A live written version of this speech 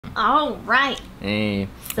All right. Hey.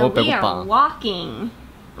 So we are walking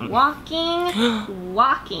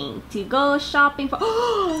to go shopping for. This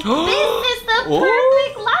is the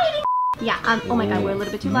perfect lighting. Yeah. Oh my God, we're a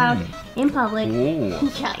little bit too loud in public.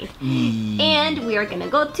 Yeah. And we are gonna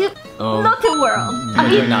go to Lotte World. I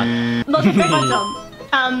mean, not.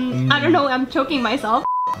 I don't know. I'm choking myself.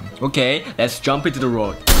 Okay, let's jump into the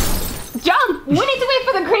road. Jump! We need to wait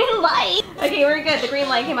for the green light. Okay, we're good. The green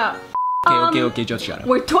light came out. Okay, just shut up.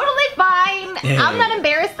 We're totally fine. I'm not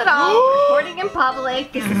embarrassed at all. Recording in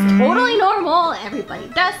public. This is totally normal. Everybody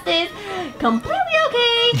does this. Completely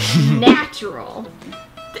okay. Natural.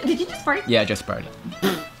 Did you just fart? Yeah, just farted.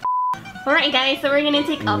 Alright guys, so we're gonna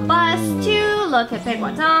take a bus to Lotte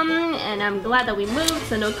Peguatam, and I'm glad that we moved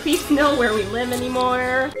so no creeps know where we live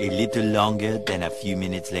anymore. A little longer than a few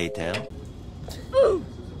minutes later.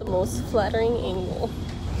 The most flattering angle.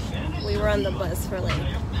 We were on the bus for like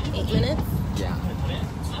 8 minutes. Yeah.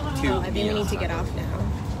 So I think we need to get off now.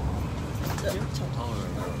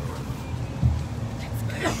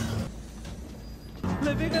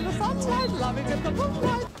 Living in the sunlight, loving in the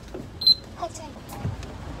moonlight.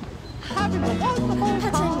 Having a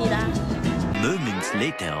wonderful time. Moments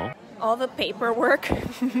later. All the paperwork,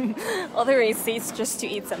 all the receipts just to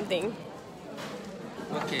eat something.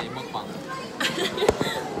 Okay, mukbang.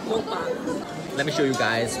 Mukbang. Let me show you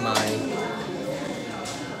guys my.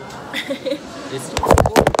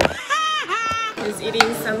 He's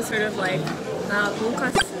eating some sort of like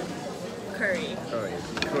bunkasu curry.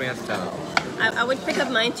 Korean style. I would pick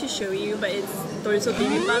up mine to show you, but it's Daiso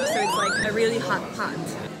bibimbap, so it's like a really hot pot.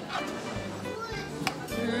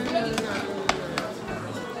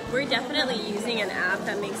 We're definitely using an app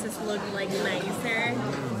that makes us look like nicer.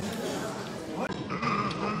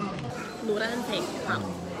 노란색 밥.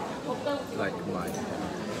 Like mine.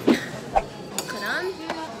 그럼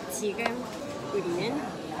지금 우리는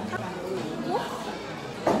밥 먹고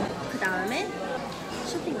그 다음에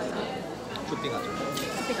쇼핑하자. 쇼핑하자.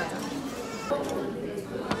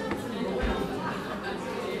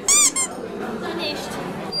 Finished.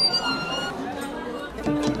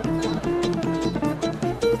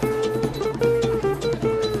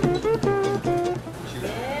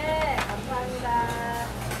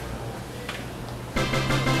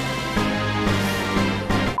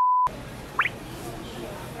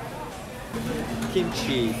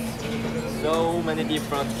 Kimchi. So many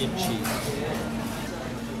different kimchi.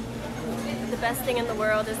 The best thing in the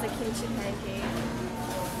world is the kimchi pancake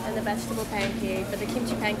and the vegetable pancake, but the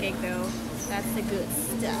kimchi pancake though, that's the good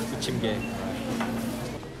stuff. Kimchi.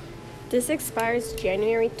 This expires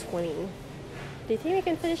January 20. Do you think we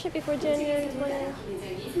can finish it before January 20?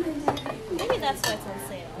 Maybe that's why it's on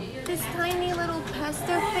sale. This tiny little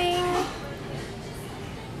pesto thing,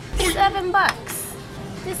 $7.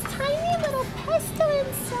 This tiny little pesto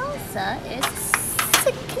and salsa is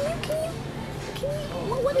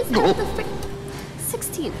what is that? The frick?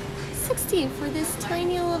 16 for this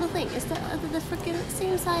tiny little thing. Is that the frickin'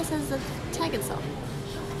 same size as the tag itself?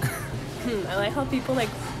 I like how people like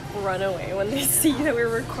run away when they see that we're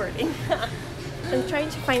recording. I'm trying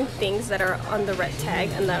to find things that are on the red tag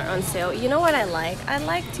and that are on sale. You know what I like? I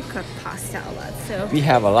like to cook pasta a lot. So We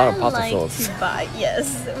have a lot of pasta sauce. to buy.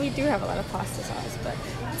 Yes, we do have a lot of pasta sauce, but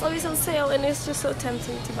it's always on sale and it's just so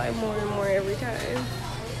tempting to buy more and more every time.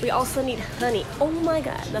 We also need honey. Oh my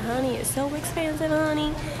God, the honey is so expensive,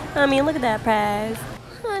 honey. I mean, look at that price.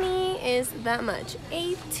 Honey is that much.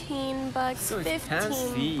 18 bucks, So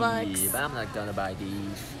 15 bucks. but I'm not gonna buy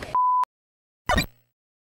these.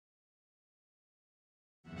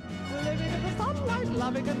 Living in the sunlight,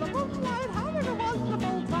 loving in the moonlight, having a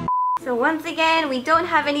wonderful time. So once again, we don't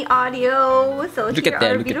have any audio, so Look here at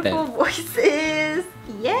that, are look at beautiful voices.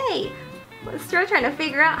 Yay! Let's start trying to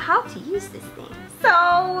figure out how to use this thing.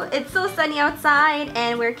 So it's so sunny outside,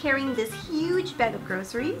 and we're carrying this huge bag of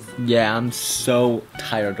groceries. Yeah, I'm so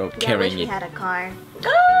tired of Yeah, I wish carrying we it. had a car.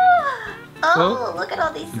 Oh, Oh. look at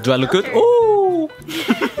all these. Do I look good? filters. Oh!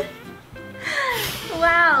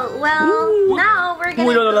 Wow. Well, now we're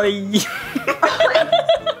gonna. Go...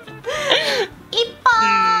 Ippo!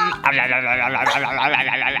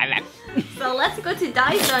 So let's go to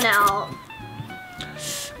Daiso now.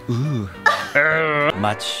 Ooh.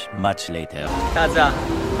 Much later. 가자.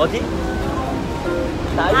 어디?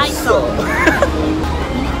 다이소.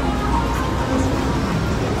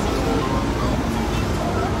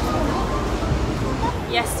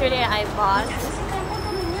 Yesterday I bought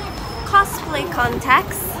cosplay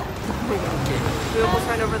contacts. We almost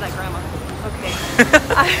ran over that grandma. Okay.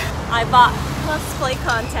 I bought cosplay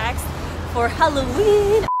contacts for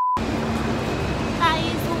Halloween.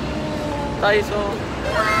 다이소.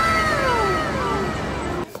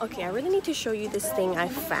 Okay, I really need to show you this thing I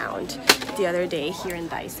found the other day here in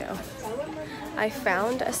Daiso. I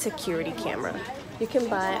found a security camera. You can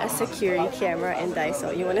buy a security camera in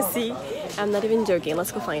Daiso. You wanna see? I'm not even joking.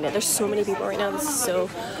 Let's go find it. There's so many people right now. This is so...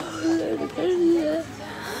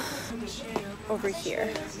 Over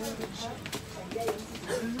here.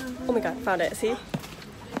 Oh my god, found it. See?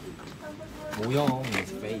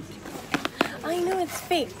 It's fake. I know it's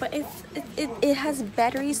fake, but it has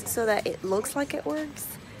batteries so that it looks like it works.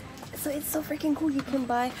 So it's so freaking cool. You can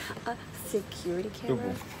buy a security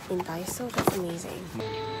camera in Daiso. That's amazing.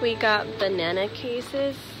 We got banana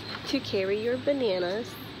cases to carry your bananas.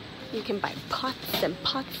 You can buy pots and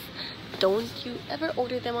pots. Don't you ever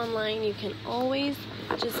order them online. You can always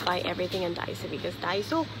just buy everything in Daiso because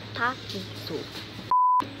Daiso 다 있어.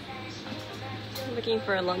 Looking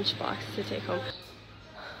for a lunchbox to take home.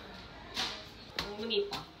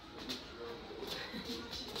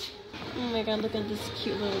 Oh my god, look at this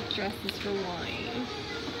cute little dresses for wine.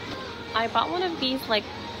 I bought one of these like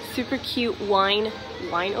super cute wine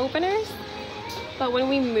openers, but when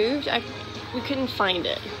we moved, we couldn't find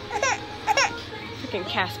it. Freaking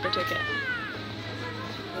Casper took it.